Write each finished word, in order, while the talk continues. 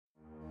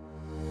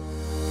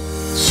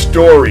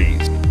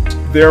Stories.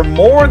 They're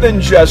more than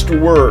just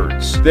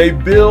words. They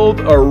build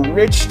a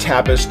rich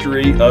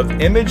tapestry of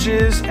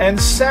images and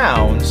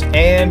sounds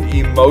and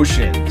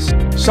emotions.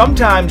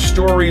 Sometimes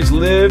stories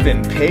live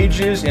in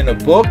pages in a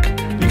book,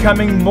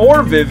 becoming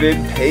more vivid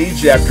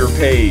page after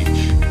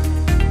page.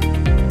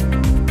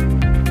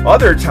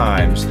 Other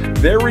times,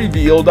 they're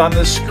revealed on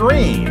the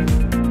screen,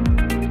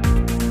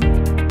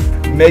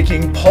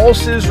 making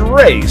pulses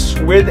race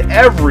with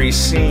every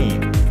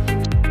scene.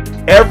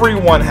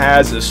 Everyone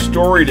has a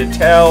story to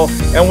tell,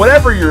 and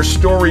whatever your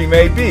story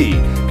may be,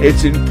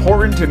 it's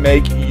important to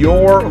make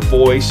your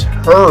voice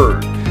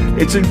heard.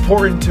 It's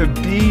important to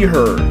be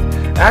heard.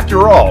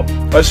 After all,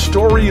 a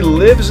story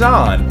lives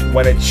on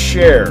when it's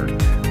shared.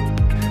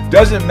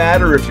 Doesn't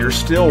matter if you're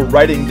still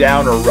writing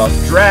down a rough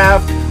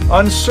draft,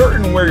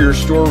 uncertain where your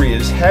story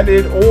is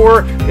headed,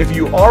 or if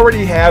you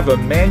already have a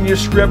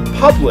manuscript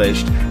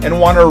published and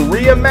want to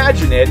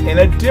reimagine it in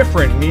a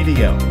different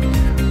medium.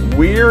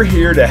 We're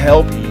here to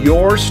help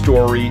your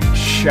story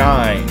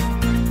shine.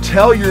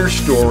 Tell your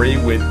story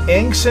with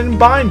Inks and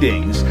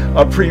Bindings,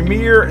 a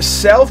premier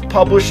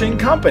self-publishing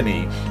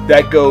company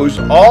that goes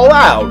all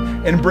out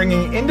in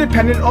bringing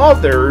independent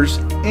authors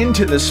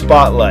into the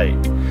spotlight.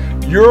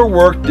 Your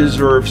work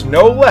deserves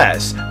no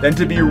less than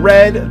to be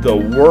read the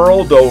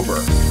world over.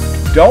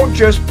 Don't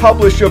just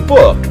publish a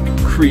book,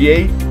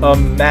 create a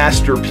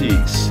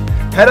masterpiece.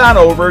 Head on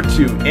over to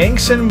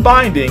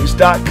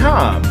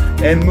inksandbindings.com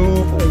and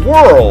move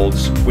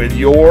worlds with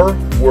your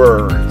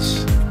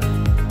words.